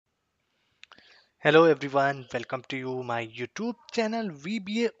Hello everyone, welcome to my YouTube channel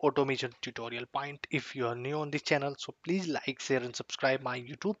VBA Automation Tutorial Point. If you are new on this channel, so please like, share and subscribe my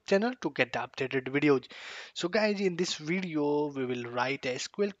YouTube channel to get the updated videos. So guys, in this video, we will write a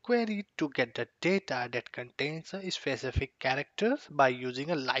SQL query to get the data that contains a specific characters by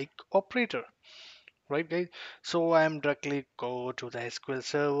using a like operator. Right guys, so I'm directly go to the SQL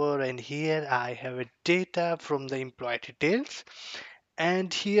server and here I have a data from the employee details,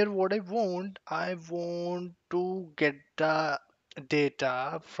 and here what I want to get the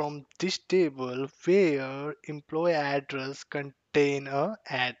data from this table where employee address contain a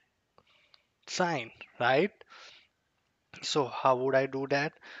at sign, right? So how would I do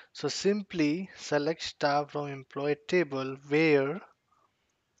that? So simply select star from employee table where,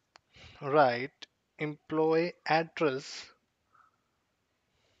 right, employee address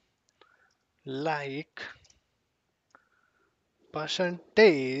like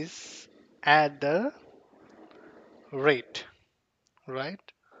percentage at the rate, right?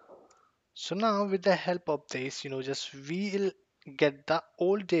 So now with the help of this, just we'll get the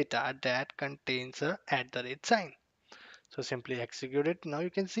old data that contains a at the rate sign. So simply execute it. Now you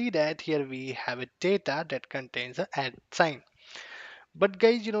can see that here we have a data that contains a at sign. But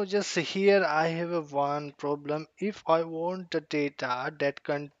guys, just here I have a one problem. If I want the data that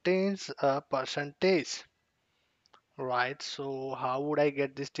contains a percentage, right? So how would I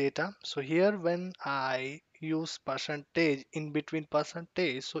get this data? So here when I use percentage in between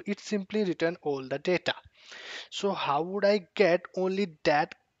percentage, so it simply return all the data. So how would I get only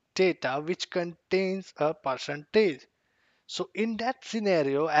that data which contains a percentage? So in that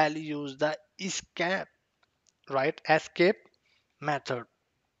scenario, I'll use the escape, right? Escape method.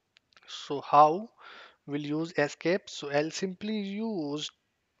 So how will use escape? So I'll simply use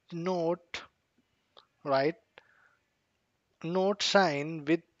note, right? Note sign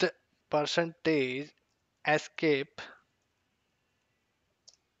with percentage escape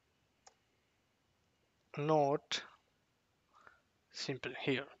note simple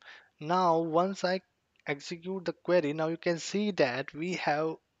here. Now once I execute the query, now you can see that we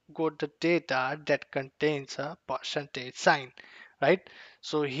have got the data that contains a percentage sign, right?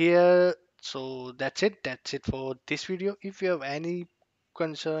 So here, so that's it for this video. If you have any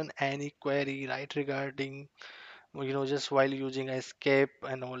concern, any query, right, regarding, just while using escape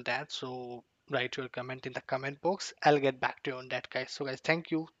and all that, so write your comment in the comment box. I'll get back to you on that, guys. So guys,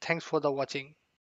 thank you, thanks for the watching.